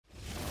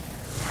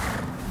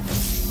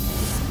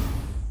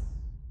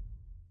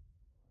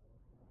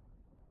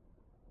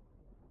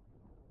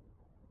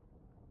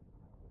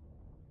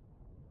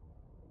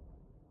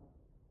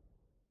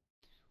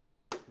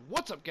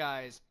What's up,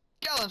 guys?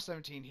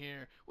 Gallum17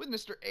 here with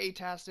Mr.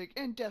 A-tastic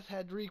and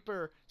Deathhead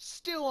Reaper,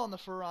 still on the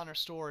For Honor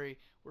story.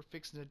 We're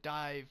fixing to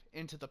dive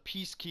into the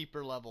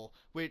Peacekeeper level,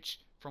 which,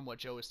 from what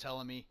Joe is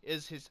telling me,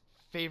 is his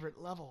favorite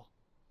level.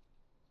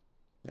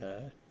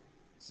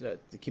 So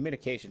the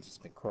communications has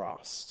been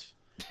crossed.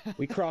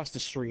 We crossed the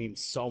stream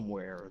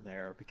somewhere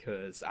there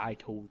because I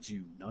told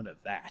you none of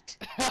that.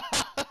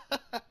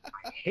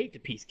 I hate the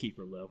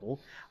Peacekeeper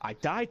level. I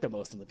died the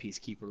most on the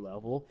Peacekeeper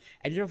level,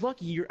 and you're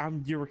lucky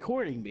you're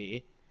recording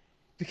me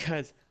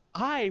because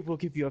I will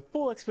give you a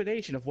full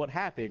explanation of what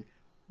happened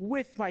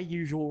with my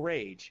usual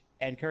rage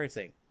and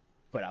cursing.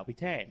 But I'll be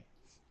tame.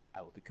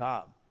 I will be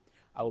calm.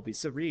 I will be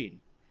serene,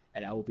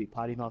 and I will be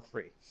potty mouth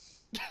free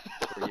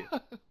for you.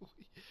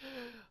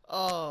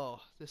 Oh,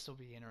 this will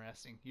be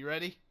interesting. You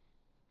ready?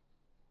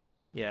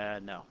 Yeah,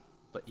 no,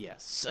 but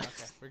yes. Okay,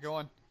 we're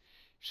going.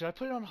 Should I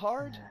put it on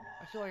hard?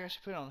 I feel like I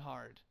should put it on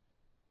hard.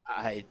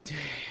 I,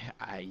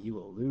 you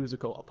will lose a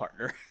co-op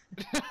partner.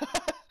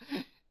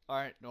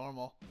 Alright,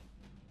 normal.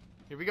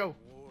 Here we go.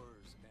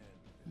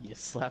 You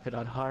slap it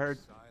on hard,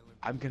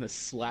 I'm gonna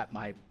slap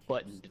my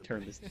button to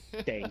turn this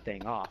dang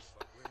thing off.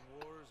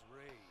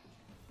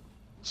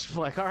 Just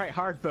like, alright,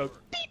 hard mode.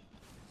 Beep!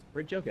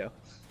 Where'd Joe go?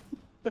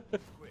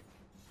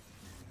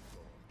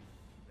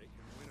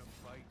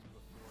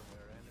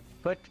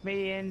 Put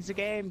me in the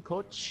game,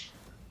 coach.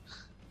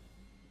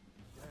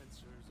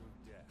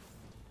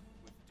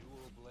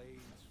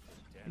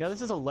 You know,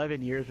 this is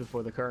 11 years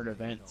before the current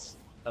events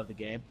of the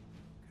game.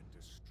 Can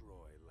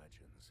destroy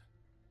legends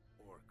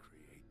or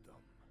create them.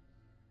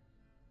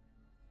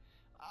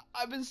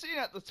 I've been seeing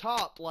at the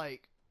top,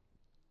 like,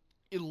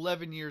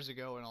 11 years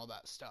ago and all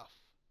that stuff.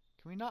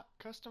 Can we not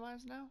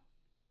customize now?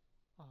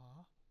 Aw.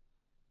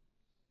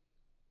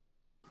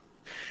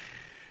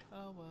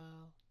 Oh,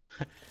 well.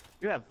 Look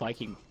at that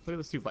Viking. Look at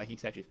those two Viking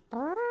statues.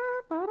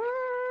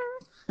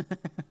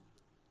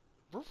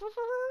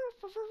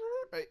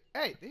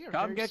 Hey, they are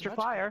Come very get your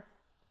symmetrical. fire.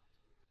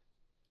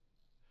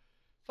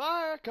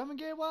 Fire, come and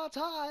get while it's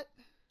hot.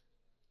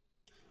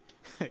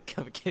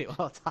 Come get it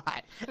while it's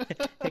hot.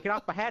 Take it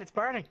off my head, it's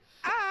burning.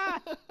 Ah!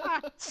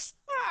 Ah!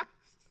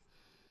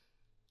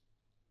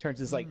 Turns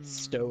his like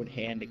stone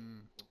hand.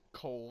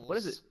 Coals. What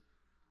is it?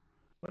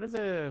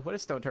 What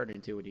does stone turn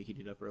into when you heat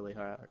it up really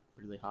hot?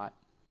 Really hot.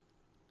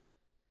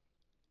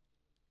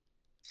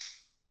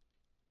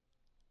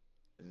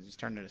 Is it just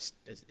turned into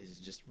is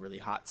it just really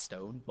hot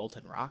stone,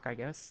 molten rock? I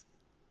guess.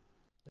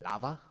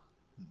 Lava,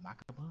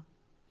 magma.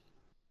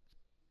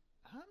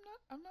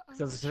 I'm not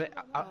So sure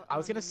I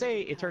was gonna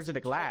say it turns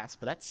into glass,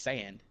 but that's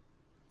sand.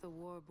 The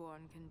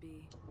Warborn can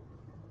be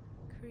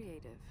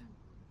creative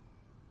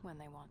when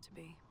they want to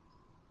be.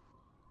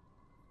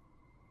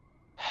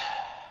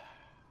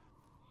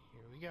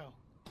 Here we go.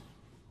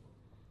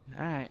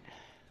 Alright,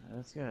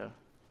 let's go.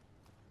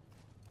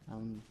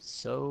 I'm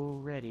so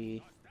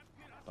ready.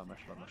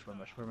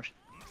 Bumrush.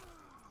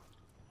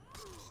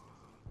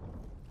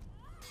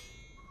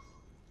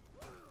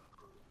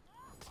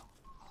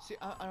 See,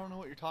 I don't know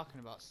what you're talking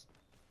about.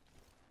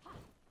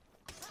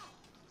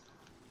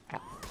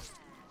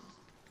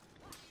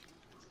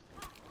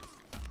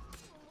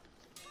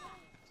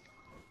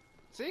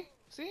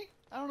 See?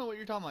 I don't know what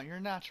you're talking about. You're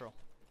a natural.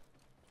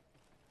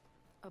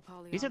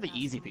 Apollyon These are the asked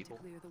easy me people.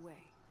 to clear the way,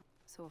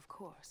 so of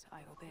course I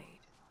obeyed.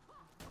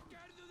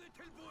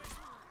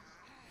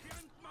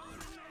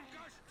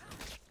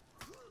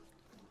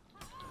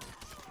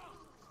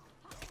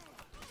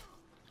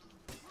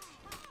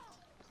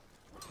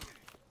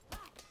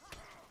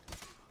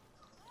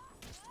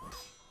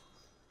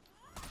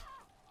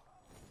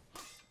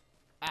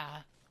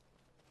 Ah.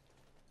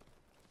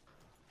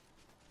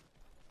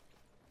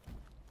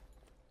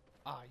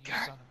 Ah, you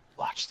son of a...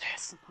 Watch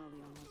this.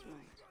 Apollyon was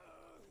right.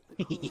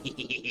 The cause of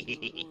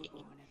the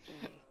Warborn at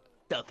bay.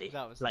 Filthy,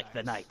 That was like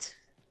the nice.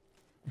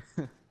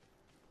 night.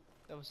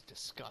 That was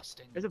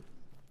disgusting. There's a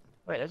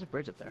there's a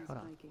bridge up there. These Hold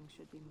on. Vikings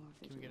should be more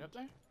Can we get up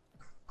there?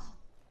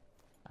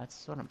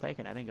 That's what I'm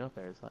thinking. I didn't go up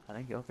there. I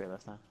didn't go up there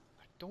last time.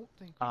 I don't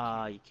think we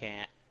can. You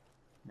can't.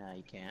 No,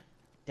 you can't.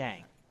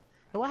 Dang.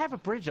 Well, I have a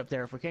bridge up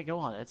there if we can't go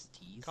on it. That's a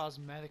tease.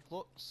 Cosmetic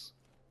looks.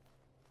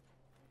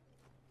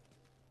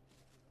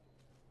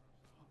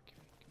 Oh, can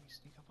we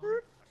sneak up on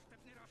it?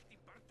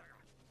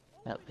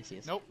 Oh, I see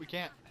us. Nope, we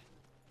can't.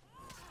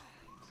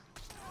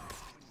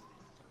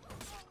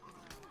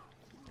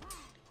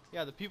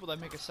 Yeah, the people that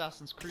make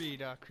Assassin's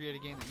Creed create a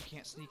game that you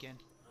can't sneak in.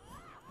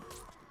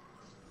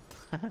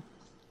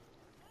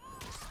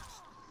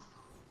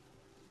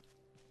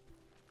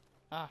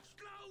 Ah.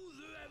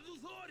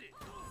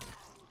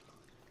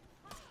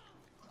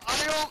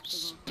 I don't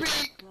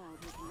speak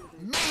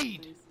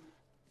mead!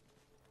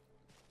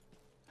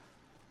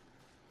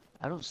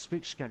 I don't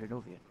speak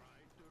Scandinavian.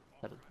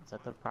 Is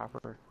that the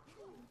proper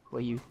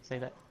way you say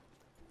that?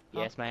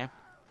 Yes, ma'am.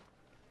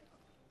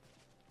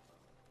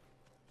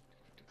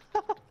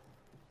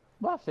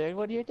 Muffin,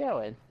 what are you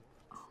doing?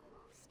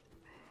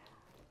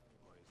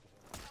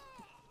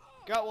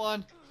 Got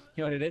one!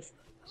 You know what it is?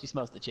 She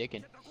smells the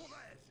chicken.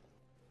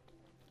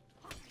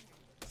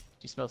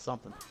 She smells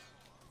something.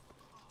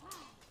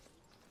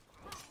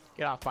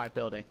 Get off my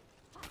building.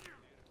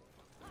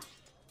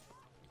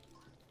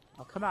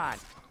 Oh, come on.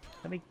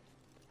 Let me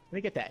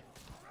get that.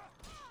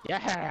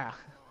 Yeah.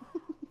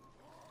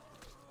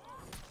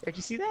 Did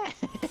you see that?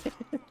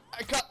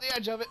 I caught the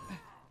edge of it.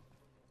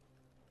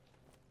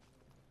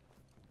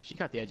 She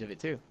caught the edge of it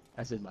too.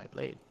 As in my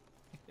blade.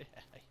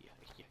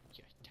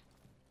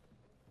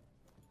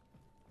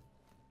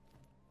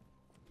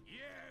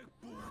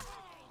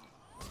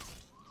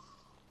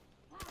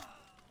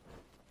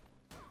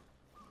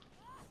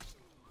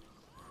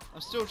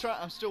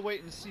 I'm still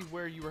waiting to see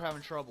where you were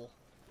having trouble.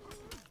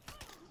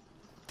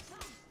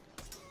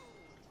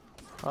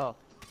 Oh.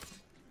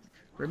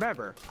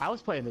 Remember, I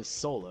was playing this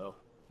solo.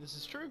 This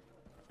is true.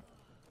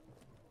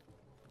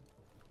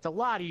 It's a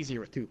lot easier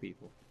with 2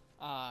 people.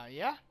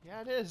 Yeah,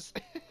 it is.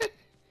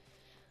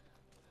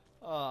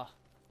 But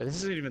this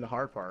isn't even the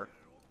hard part.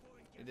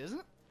 It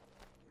isn't?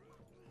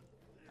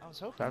 I was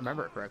hoping. If I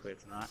remember it correctly,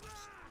 it's not.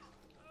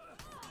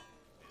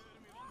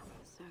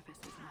 Service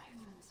is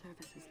life.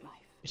 Service is life.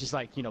 It's just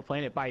like, you know,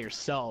 playing it by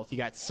yourself. You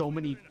got so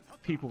many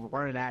people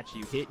running at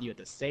you, hitting you at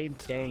the same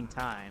dang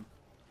time.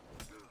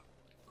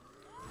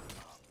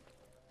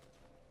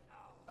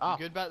 Oh,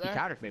 good back there? He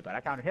countered me, but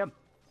I countered him.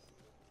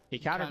 He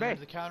countered me.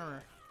 The counterer.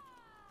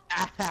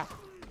 Ah!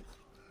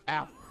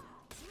 Ow.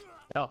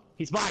 Oh,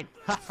 he's mine!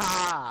 Ha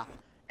ha!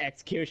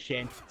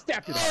 Execution.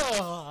 Step to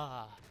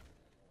that.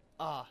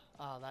 That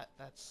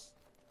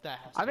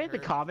has I to made the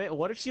hurt. comment,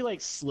 what if she like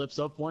slips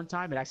up one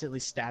time and accidentally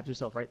stabs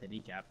herself right in the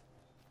kneecap?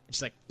 And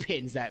she like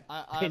pins the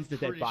I'm dead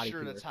pretty body sure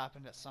to that's her.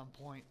 happened at some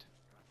point.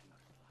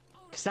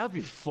 Cause that would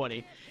be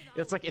funny.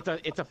 It's like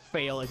it's a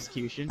fail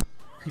execution.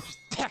 You just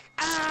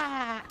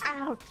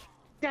ouch!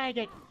 Dang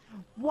it!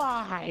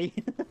 Why?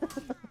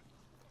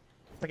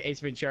 It's like Ace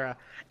Ventura.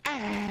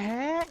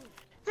 Ah,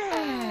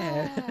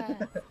 ah.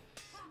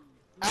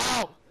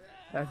 Ow!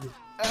 That's just-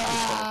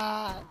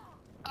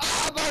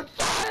 I'm on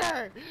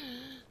fire!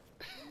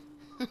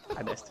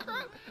 I missed. Oh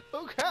crap!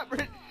 Oh crap!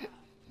 Britt.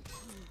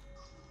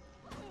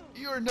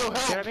 You are no help.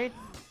 You know what I mean?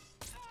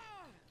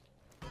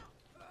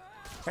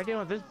 I'm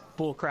dealing with this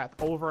bull crap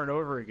over and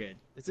over again.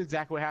 It's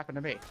exactly what happened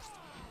to me.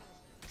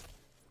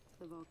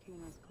 The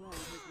volcano's cloud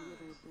has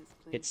withered this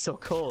place. It's so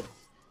cold.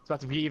 It's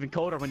about to be even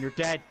colder when you're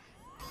dead.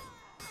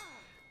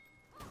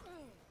 You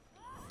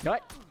know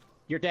what?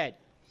 You're dead.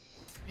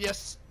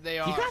 Yes, they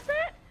are. You got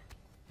that?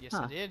 Yes,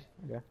 Huh. I did.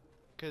 Okay.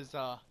 Cause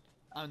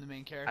I'm the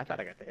main character. I thought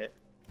I got the hit.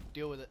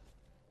 Deal with it.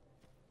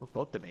 We're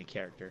both the main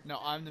character. No,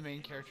 I'm the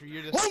main character.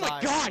 You're the Oh my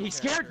side god, main he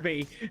scared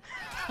me!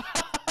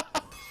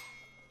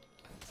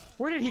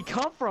 Where did he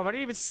come from? I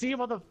didn't even see him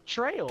on the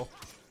trail.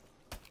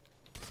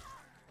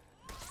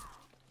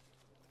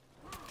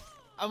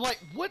 I'm like,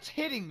 what's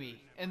hitting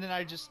me? And then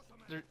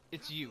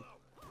it's you.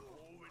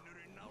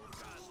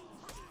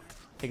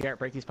 Hey Garrett,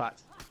 break these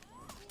pots.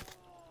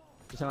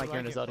 You sound like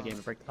Where you're do in I a get Zelda from? game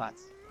and break the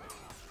pots.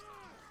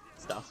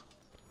 Stuff.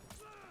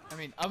 I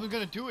mean, I'm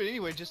gonna do it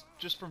anyway, just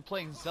from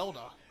playing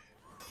Zelda.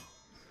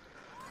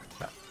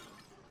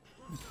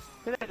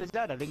 The Legend of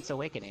Zelda, Link's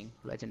Awakening.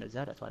 Legend of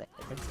Zelda, Twilight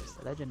Princess.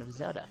 The Legend of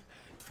Zelda.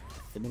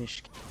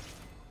 Diminished.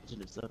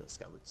 Legend of Zelda,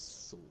 Skyward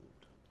Sword.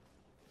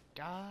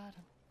 Got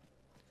him.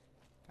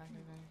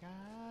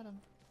 Got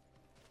him.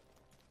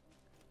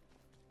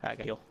 Alright,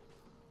 got heal.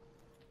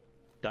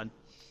 Done.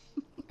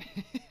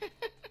 These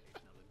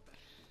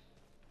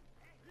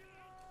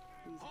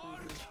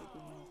vikings should be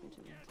more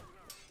vigilant.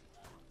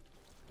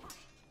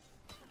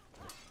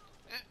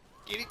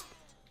 Get him.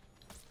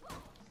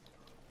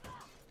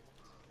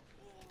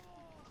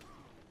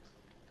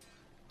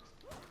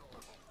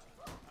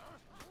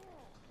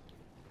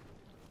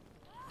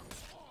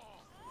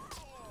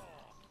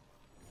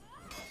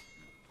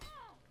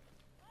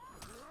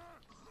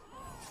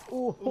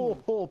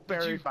 Oh, Did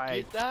buried you by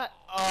get that?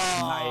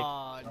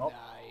 Oh, Nope.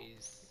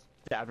 nice.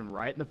 stabbed him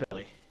right in the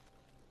belly.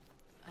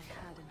 I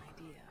had an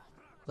idea.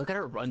 Look at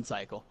her run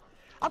cycle.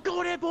 I'm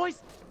going in,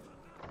 boys!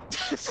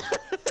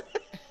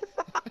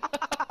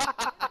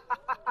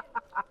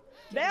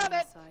 Nailed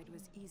it! Side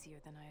was easier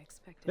than I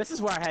expected. This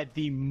is where I had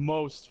the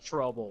most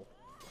trouble.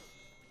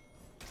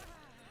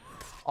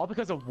 All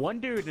because of one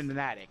dude in an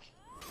attic.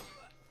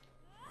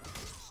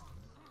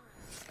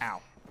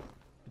 Ow.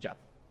 Good job.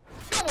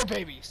 No more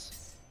babies.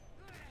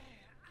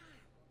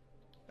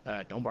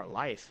 Don't bar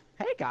life.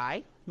 Hey,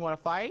 guy. You wanna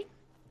fight?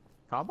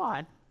 Come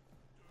on.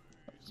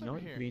 You know over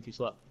what? here? You're being too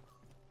slow.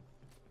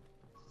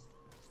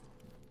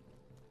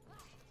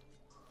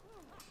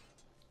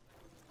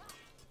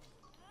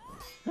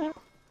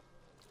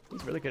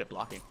 He's really good at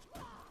blocking.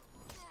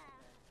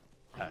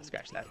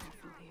 Scratch that.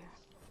 Careful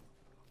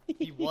here.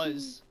 He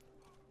was.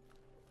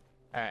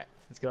 Alright,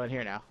 let's go in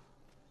here now.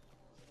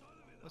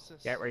 What's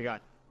this? Yeah, where you going?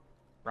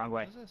 Wrong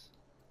way. What's this?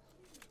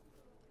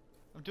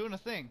 I'm doing a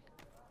thing.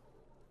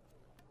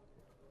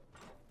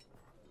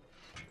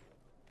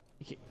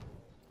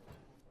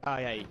 Oh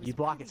yeah, you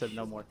block it so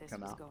no more This can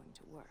come was out. going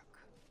to work.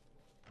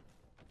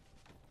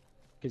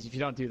 Because if you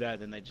don't do that,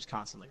 then they just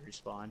constantly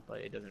respawn,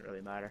 but it doesn't really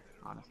matter,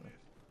 honestly.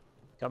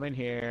 Come in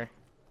here.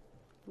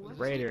 What does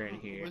Raider this in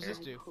do? here. What does this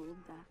I do? pulled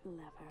that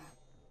lever.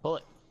 Pull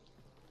it.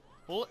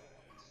 Pull it.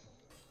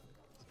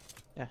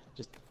 Yeah,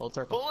 just hold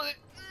circle. Pull it.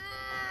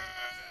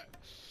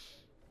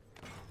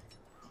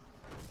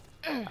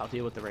 I'll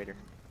deal with the raider.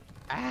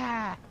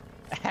 Ah!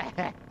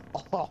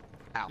 Oh,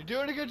 ow. You're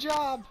doing a good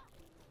job.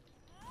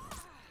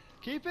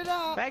 Keep it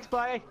up. Thanks,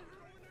 buddy.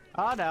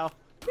 Oh no.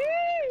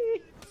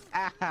 Whee!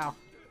 Ow.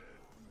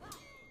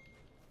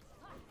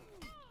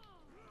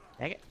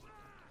 Dang it.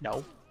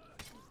 No.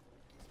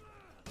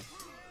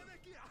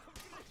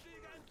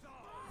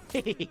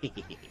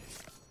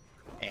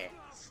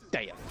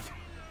 Stay up.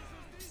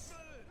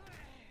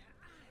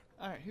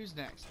 Alright, who's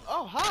next?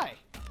 Oh, hi!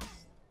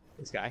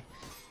 This guy.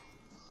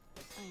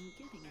 I'm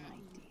getting an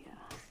idea.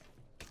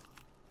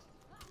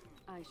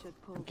 I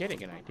should pull. I'm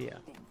getting an back, idea.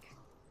 I think.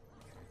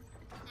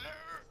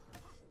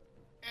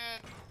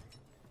 And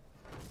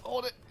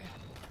hold it.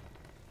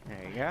 There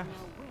you go. Now,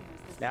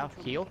 where's the Now,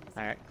 central heal. place?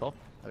 Alright, cool.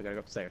 Oh, we gotta go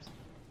upstairs.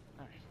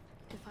 Alright.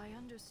 If I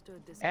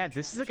understood this. And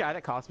this is a guy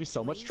that caused me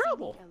so much raising the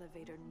trouble.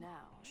 Elevator now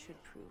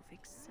should prove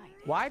exciting.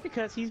 Why?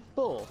 Because he's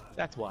full.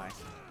 That's why.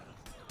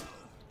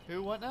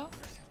 Who, what now?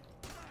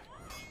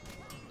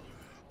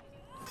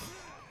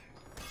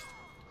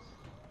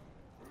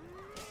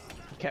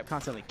 He kept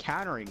constantly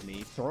countering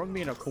me, throwing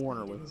me in a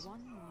corner with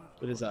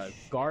his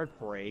guard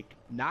break,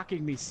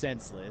 knocking me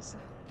senseless,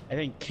 and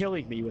then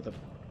killing me with a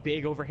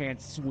big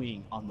overhand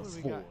swing on the What do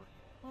we floor. got?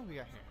 What do we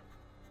got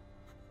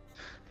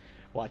here?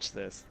 Watch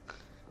this.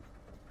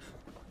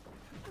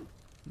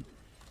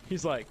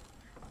 He's like,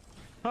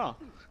 huh,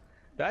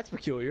 that's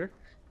peculiar.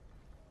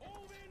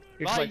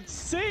 He's Bye. like,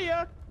 see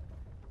ya!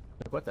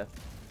 Like, what the?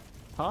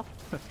 Huh?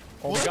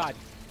 Oh my What? god.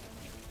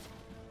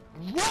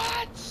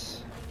 What?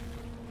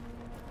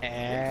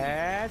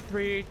 And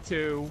 3,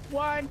 2,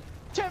 1,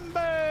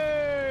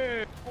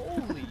 timber!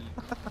 Holy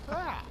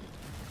crap.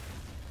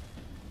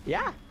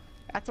 Yeah,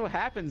 that's what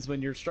happens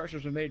when your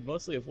structures are made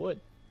mostly of wood.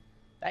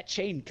 That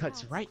chain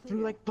cuts right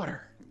through like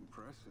butter.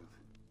 Impressive.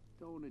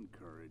 Don't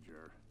encourage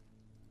her.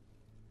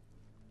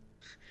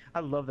 I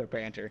love their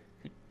banter.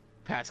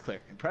 Pass clear.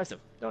 Impressive.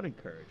 Don't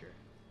encourage her.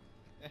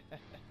 And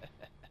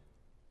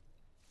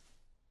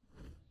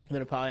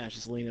then Apollyon's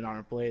just leaning on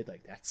her blade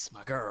like, that's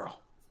my girl.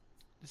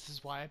 This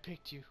is why I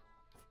picked you.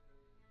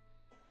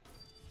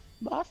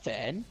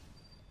 Muffin?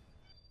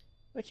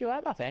 What you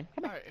want, Muffin?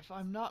 Come here. Alright, if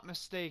I'm not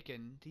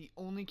mistaken, the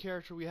only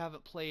character we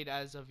haven't played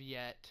as of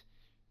yet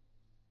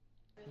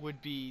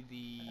would be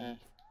the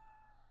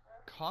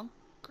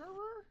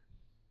Conqueror?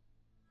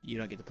 You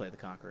don't get to play the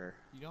Conqueror.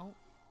 You don't?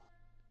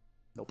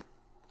 Nope.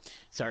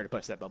 Sorry to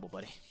push that bubble,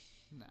 buddy.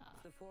 Nah.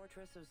 The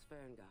fortress of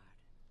Sverngard.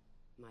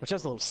 Which I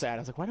was a little sad. I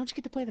was like, why don't you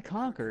get to play the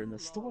Conqueror in the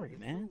story,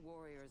 man?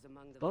 Warriors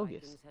among the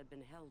Bogus. Vikings had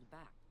been held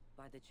back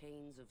by the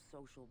chains of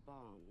social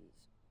bonds,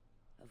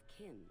 of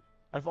kin.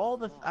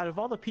 Out of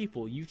all the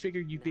people, you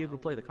figured you'd be able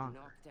to play the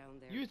Conqueror.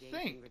 You'd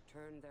think.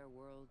 Return their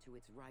world to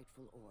its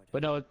rightful order.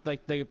 But no,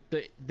 like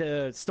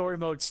the story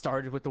mode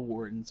started with the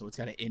Warden, so it's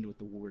got to end with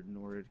the Warden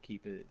in order to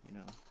keep it, you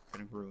know,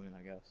 kind of ruin,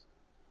 I guess.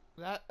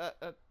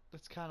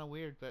 That's kind of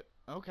weird, but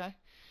okay.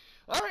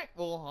 Alright,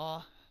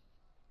 well,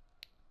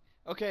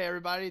 okay,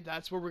 everybody,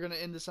 that's where we're going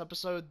to end this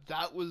episode.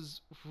 That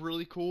was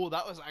really cool.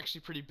 That was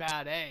actually pretty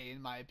bad,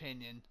 in my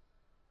opinion.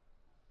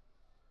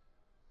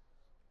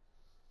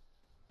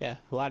 Yeah,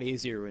 a lot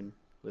easier when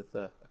with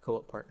a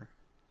co-op partner.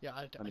 Yeah,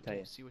 I me tell you.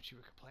 don't see what you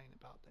were complaining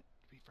about, that,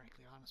 to be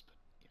frankly honest, but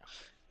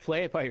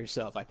Play it by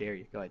yourself. I dare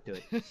you. Go ahead, do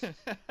it. yeah.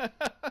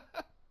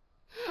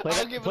 Play,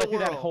 I'll give play it a through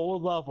that whirl. whole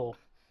level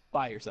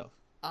by yourself.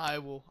 I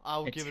will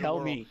And give it a tell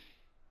whirl. me,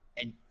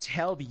 and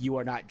tell me you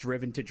are not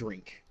driven to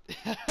drink.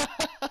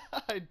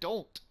 I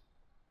don't.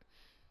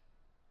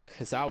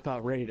 Because I'm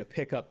about ready to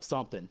pick up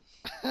something.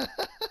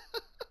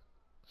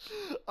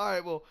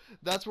 Alright, well,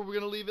 that's where we're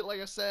going to leave it, like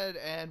I said,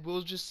 and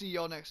we'll just see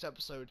y'all next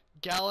episode.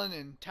 Gallon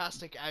and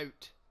Tastic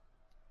out.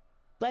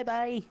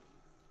 Bye-bye.